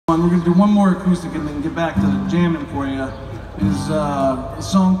We're going to do one more acoustic and then get back to jamming for you. Is a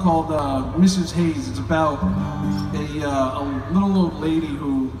song called Mrs. Hayes. It's about a little old lady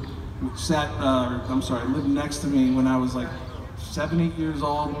who lived next to me when I was like 7, 8 years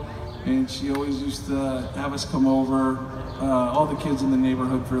old, and she always used to have us come over, all the kids in the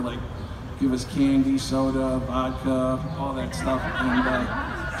neighborhood, for like, give us candy, soda, vodka, all that stuff, and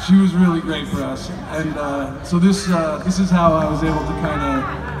she was really great for us. And so this is how I was able to kind of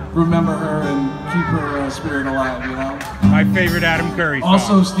remember her and keep her spirit alive, you know? My favorite Adam Currie song.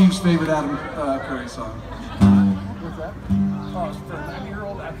 Also Steve's favorite Adam Currie song. What's that? Oh, it's for a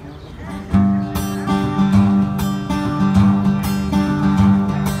 9-year-old Adam.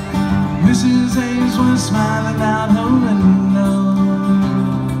 Mrs. Hayes was smiling out her window,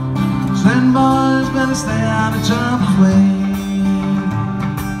 saying, boys, better stay out of trouble's way.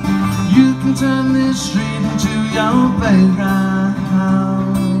 You can turn this street into your playground.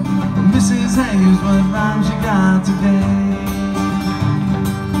 Mrs. Hayes, what rhymes you got today?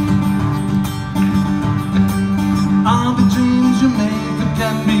 All the dreams you make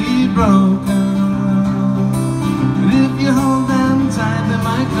can be broken, but if you hold them tight, they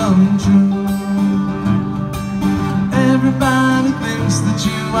might come true. Everybody thinks that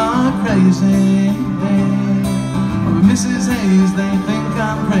you are crazy, but Mrs. Hayes, they think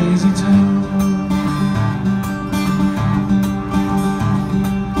I'm crazy too.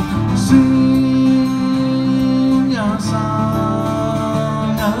 Sing your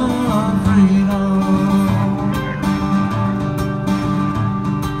song of freedom,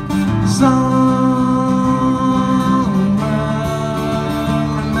 somewhere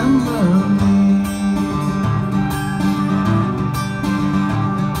remember me.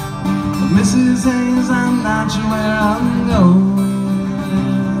 Mrs. Hayes, I'm not sure where I'm going.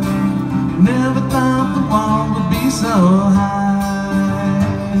 Never thought the wall would be so high.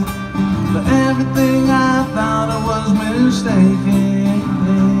 But everything I thought I was mistaken.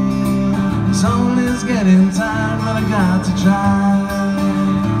 Soul is getting tired, but I got to try.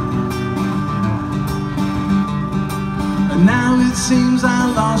 And now it seems I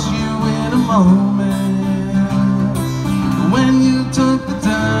lost you in a moment. But when you took the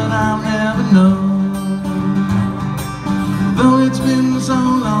turn, I'll never know. Though it's been so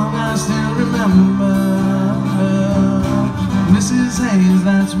long, I still remember. Mrs. Hayes,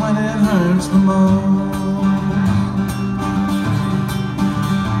 that's when it hurts the most.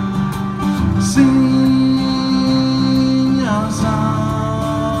 Sing your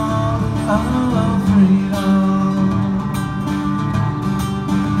song of freedom,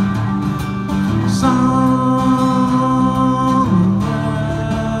 somewhere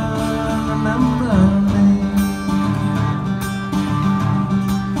remember me.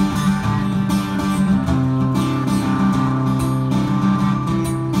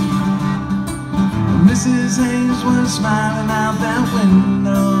 Mrs. Hayes was smiling out that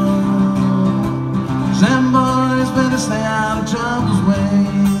window, saying, boys, better stay out of trouble's way.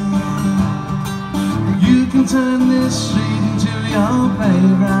 You can turn this street into your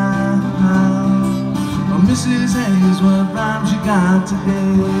playground. Oh, Mrs. Hayes, what rhymes you got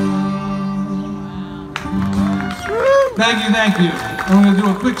today? Thank you. I'm going to do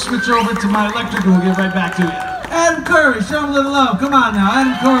a quick switch over to my electric and we'll get right back to you. Adam Currie, show him a little love. Come on now,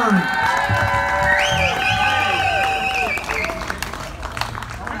 Adam Currie.